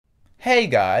Hey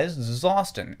guys, this is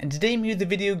Austin, and today I'm here with the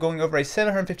video going over a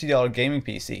 $750 gaming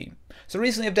PC. So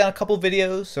recently I've done a couple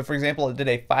videos. So for example, I did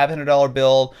a $500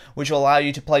 build, which will allow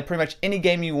you to play pretty much any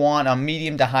game you want on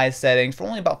medium to high settings for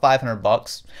only about $500.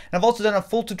 And I've also done a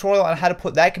full tutorial on how to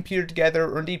put that computer together,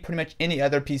 or indeed pretty much any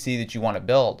other PC that you want to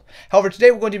build. However, today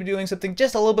we're going to be doing something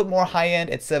just a little bit more high-end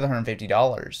at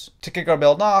 $750. To kick our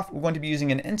build off, we're going to be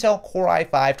using an Intel Core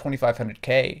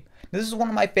i5-2500K. This is one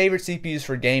of my favorite CPUs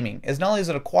for gaming, as not only is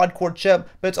it a quad-core chip,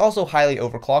 but it's also highly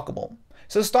overclockable.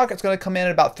 So stock, it's going to come in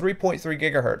at about 3.3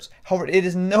 GHz. However, it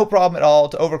is no problem at all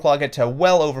to overclock it to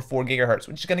well over 4 GHz,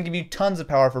 which is going to give you tons of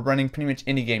power for running pretty much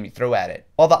any game you throw at it.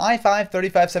 While the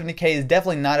i5-3570K is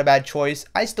definitely not a bad choice,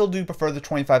 I still do prefer the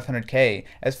 2500K,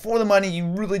 as for the money you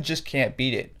really just can't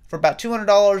beat it. For about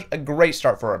 $200, a great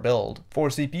start for our build. For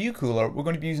CPU cooler, we're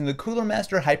going to be using the Cooler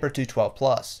Master Hyper 212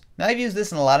 Plus. Now I've used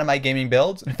this in a lot of my gaming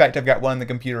builds. In fact, I've got one on the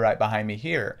computer right behind me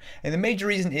here. And the major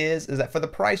reason is that for the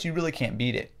price, you really can't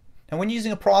beat it. And when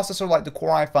using a processor like the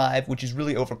Core i5, which is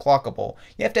really overclockable,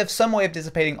 you have to have some way of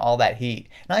dissipating all that heat.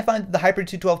 And I find that the Hyper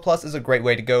 212 Plus is a great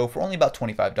way to go for only about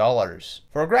 $25.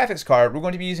 For our graphics card, we're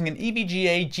going to be using an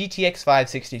EVGA GTX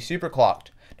 560 Superclocked.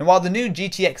 And while the new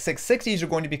GTX 660s are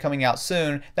going to be coming out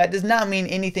soon, that does not mean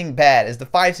anything bad, as the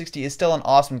 560 is still an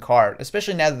awesome card,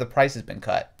 especially now that the price has been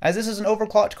cut. As this is an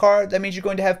overclocked card, that means you're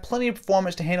going to have plenty of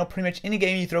performance to handle pretty much any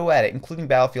game you throw at it, including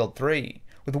Battlefield 3.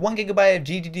 With 1 GB of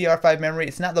GDDR5 memory,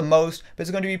 it's not the most, but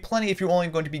it's going to be plenty if you're only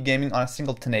going to be gaming on a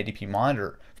single 1080p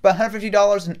monitor. For about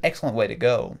 $150, an excellent way to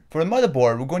go. For the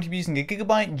motherboard, we're going to be using a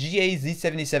GIGABYTE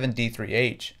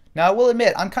GA-Z77D3H. Now I will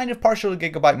admit, I'm kind of partial to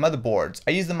GIGABYTE motherboards.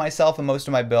 I use them myself in most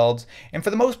of my builds, and for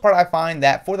the most part I find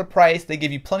that for the price they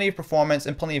give you plenty of performance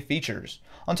and plenty of features.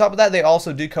 On top of that, they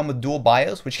also do come with dual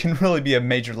BIOS, which can really be a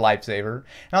major lifesaver.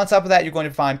 And on top of that, you're going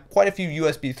to find quite a few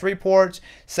USB 3 ports,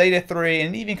 SATA 3,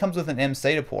 and it even comes with an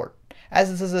M-SATA port. As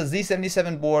this is a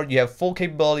Z77 board, you have full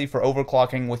capability for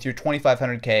overclocking with your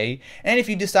 2500K, and if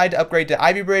you decide to upgrade to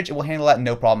Ivy Bridge, it will handle that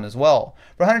no problem as well.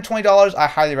 For $120, I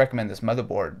highly recommend this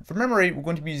motherboard. For memory, we're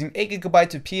going to be using 8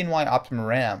 GB of PNY Optimum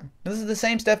RAM. Now, this is the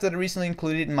same stuff that I recently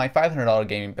included in my $500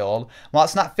 gaming build. While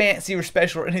it's not fancy or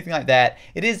special or anything like that,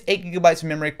 it is 8 GB of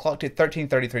memory clocked at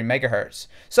 1333 MHz.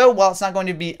 So while it's not going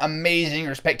to be amazing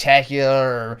or spectacular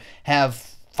or have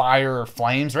fire or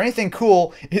flames or anything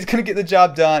cool, it's going to get the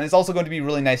job done. It's also going to be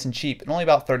really nice and cheap, and only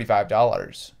about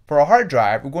 $35. For a hard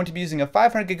drive, we're going to be using a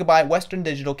 500 GB Western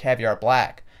Digital CAVIAR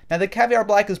Black. Now the CAVIAR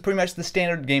Black is pretty much the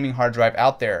standard gaming hard drive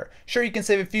out there. Sure, you can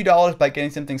save a few dollars by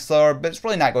getting something slower, but it's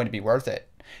really not going to be worth it.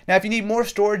 Now if you need more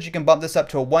storage, you can bump this up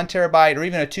to a 1 TB or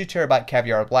even a 2 TB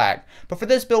CAVIAR Black. But for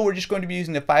this build, we're just going to be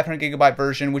using the 500 GB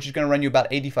version, which is going to run you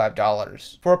about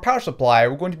 $85. For a power supply,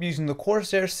 we're going to be using the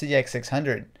CORSAIR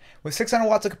CX600. With 600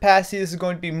 watts of capacity, this is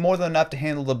going to be more than enough to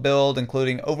handle the build,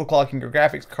 including overclocking your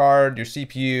graphics card, your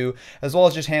CPU, as well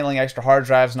as just handling extra hard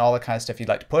drives and all the kind of stuff you'd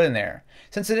like to put in there.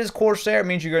 Since it is CORSAIR, it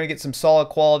means you're going to get some solid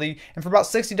quality, and for about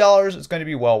 $60, it's going to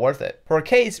be well worth it. For a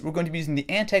case, we're going to be using the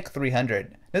Antec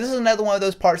 300. Now this is another one of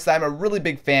those parts that I'm a really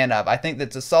big fan of. I think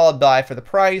that's a solid buy for the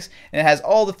price, and it has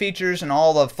all the features and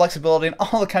all the flexibility and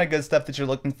all the kind of good stuff that you're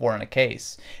looking for in a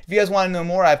case. If you guys want to know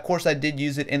more, of course I did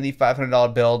use it in the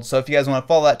 $500 build, so if you guys want to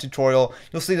follow that tutorial,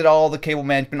 you'll see that all the cable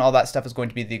management, all that stuff is going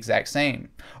to be the exact same.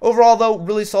 Overall though,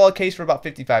 really solid case for about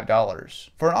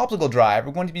 $55. For an optical drive,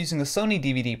 we're going to be using the SONY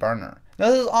DVD burner. Now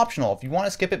this is optional. If you want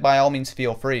to skip it, by all means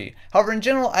feel free. However, in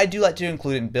general, I do like to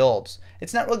include it in builds.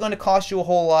 It's not really going to cost you a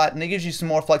whole lot, and it gives you some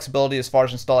more flexibility as far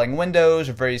as installing Windows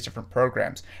or various different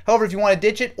programs. However, if you want to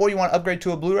ditch it or you want to upgrade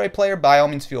to a Blu-ray player, by all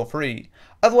means feel free.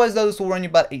 Otherwise, those will run you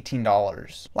about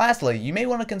 $18. Lastly, you may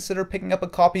want to consider picking up a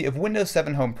copy of Windows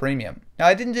 7 Home Premium. Now,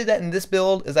 I didn't do that in this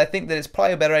build, as I think that it's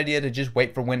probably a better idea to just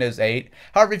wait for Windows 8.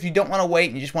 However, if you don't want to wait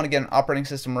and you just want to get an operating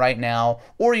system right now,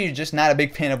 or you're just not a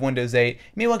big fan of Windows 8, you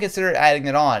may want to consider adding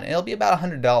it on, and it'll be about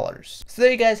 $100. So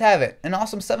there you guys have it, an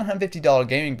awesome $750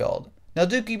 gaming build. Now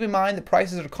do keep in mind that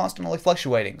prices are constantly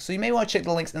fluctuating, so you may want to check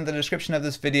the links in the description of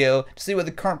this video to see what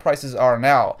the current prices are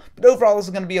now, but overall this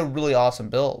is going to be a really awesome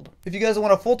build. If you guys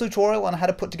want a full tutorial on how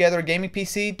to put together a gaming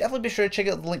PC, definitely be sure to check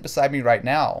out the link beside me right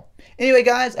now. Anyway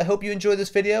guys, I hope you enjoyed this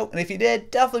video, and if you did,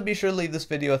 definitely be sure to leave this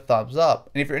video a thumbs up,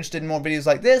 and if you're interested in more videos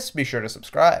like this, be sure to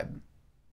subscribe.